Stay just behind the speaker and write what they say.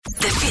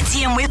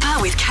Fitzy and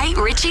Whipper with Kate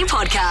Ritchie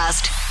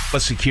podcast. A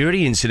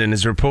security incident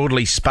has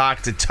reportedly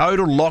sparked a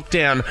total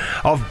lockdown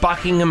of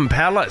Buckingham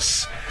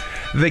Palace.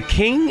 The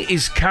King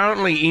is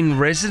currently in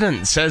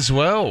residence as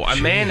well. A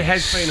man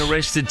has been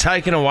arrested,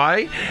 taken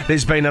away.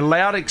 There's been a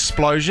loud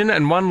explosion,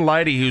 and one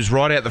lady who's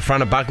right out the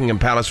front of Buckingham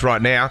Palace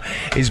right now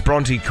is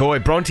Bronte Coy.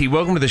 Bronte,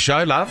 welcome to the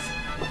show, love.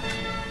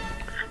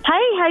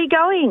 Hey, how you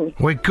going?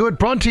 We're good.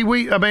 Bronte,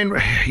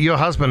 your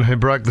husband who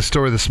broke the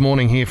story this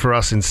morning here for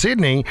us in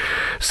Sydney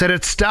said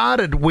it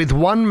started with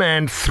one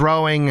man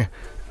throwing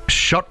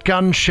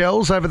shotgun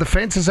shells over the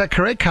fence. Is that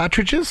correct?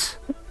 Cartridges?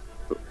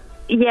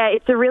 Yeah,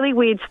 it's a really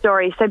weird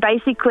story. So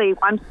basically,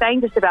 I'm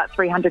staying just about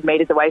 300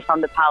 metres away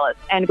from the palace,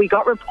 and we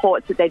got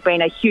reports that there'd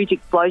been a huge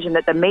explosion,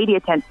 that the media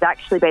tent had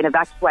actually been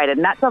evacuated,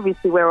 and that's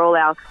obviously where all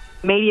our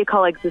media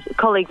colleagues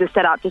are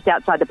set up just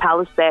outside the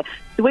palace there.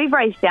 So we've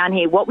raced down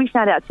here. What we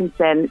found out since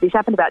then, this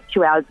happened about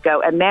 2 hours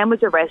ago. A man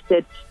was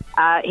arrested.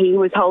 He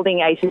was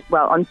holding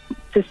on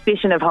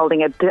suspicion of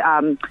holding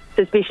a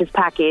suspicious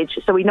package.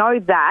 So we know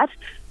that.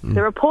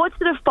 The reports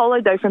that have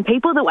followed, though, from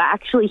people that were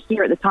actually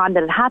here at the time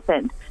that it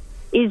happened,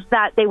 is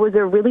that there was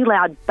a really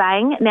loud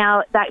bang.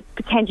 Now, that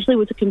potentially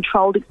was a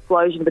controlled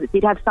explosion, but it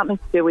did have something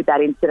to do with that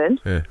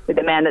incident, with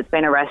the man that's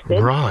been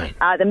arrested. Right.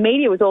 The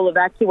media was all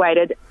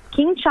evacuated.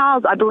 King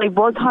Charles, I believe,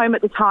 was home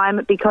at the time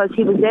because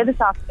he was there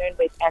this afternoon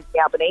with Anthony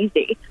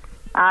Albanese.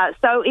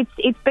 So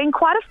it's been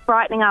quite a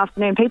frightening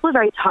afternoon. People are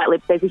very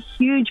tight-lipped. There's a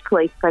huge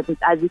police presence,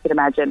 as you can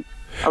imagine,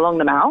 along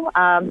the Mall.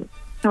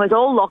 It was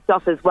all locked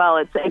off as well.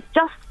 It's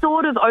just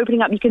sort of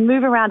opening up. You can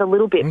move around a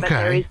little bit, but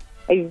there is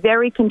a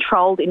very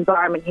controlled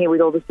environment here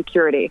with all the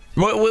security.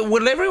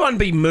 Will everyone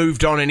be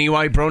moved on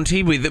anyway,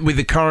 Bronte, with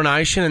the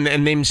coronation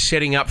and them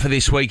setting up for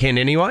this weekend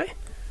anyway?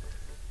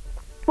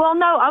 Well,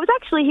 no, I was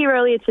actually here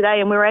earlier today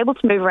and we were able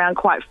to move around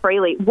quite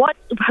freely.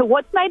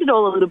 What's made it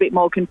all a little bit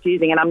more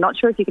confusing, and I'm not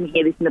sure if you can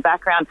hear this in the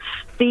background,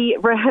 the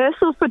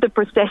rehearsal for the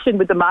procession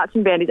with the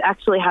marching band is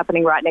actually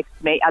happening right next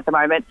to me at the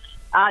moment.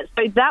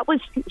 So that was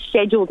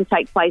scheduled to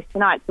take place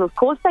tonight. So, of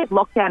course, they've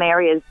locked down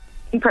areas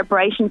in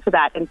preparation for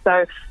that. And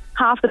so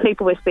half the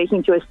people we're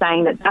speaking to are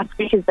saying that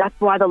that's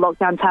why the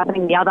lockdown's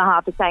happening. The other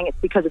half are saying it's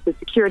because of the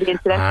security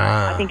incident.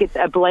 I think it's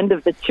a blend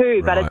of the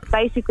two, but it's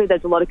basically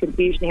there's a lot of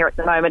confusion here at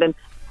the moment. And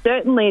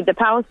certainly the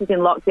palace was in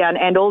lockdown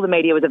and all the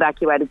media was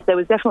evacuated. So there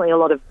was definitely a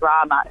lot of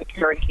drama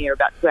occurring here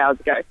about 2 hours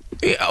ago.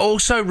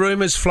 Also,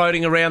 rumours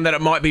floating around that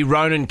it might be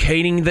Ronan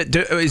Keating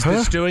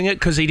that's doing it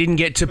because he didn't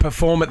get to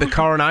perform at the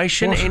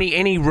coronation.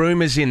 Any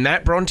rumours in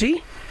that,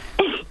 Bronte?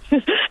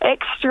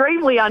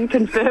 Extremely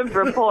unconfirmed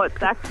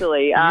reports,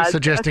 actually. Are you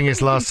suggesting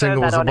his last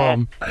single was a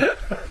bomb?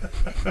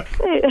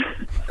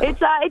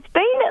 It's a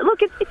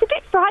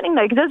bit frightening,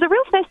 though, because there's a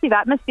real festive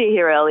atmosphere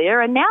here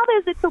earlier, and now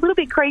it's a little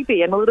bit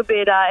creepy and a little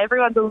bit,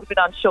 everyone's a little bit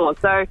unsure.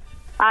 So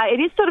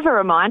it is sort of a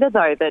reminder,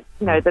 though, that,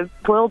 the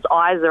world's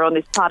eyes are on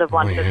this part of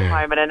London at the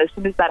moment, and as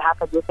soon as that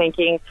happens, we're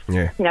thinking,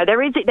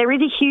 there is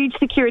a huge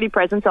security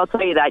presence, I'll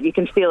tell you that. You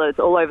can feel it. It's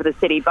all over the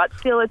city, but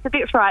still, it's a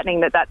bit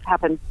frightening that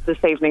happened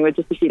this evening with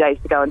just a few days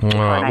to go. All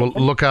right, well,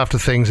 look after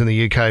things in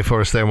the UK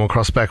for us there, and we'll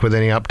cross back with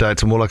any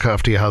updates, and we'll look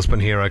after your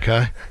husband here,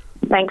 okay?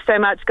 Thanks so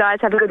much, guys.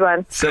 Have a good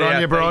one. Good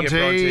on you,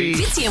 Bronte.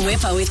 Fitzy and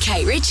Whipper with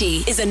Kate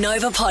Ritchie is a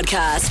Nova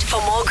podcast.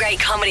 For more great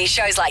comedy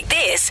shows like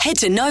this, head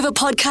to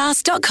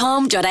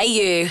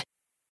novapodcast.com.au.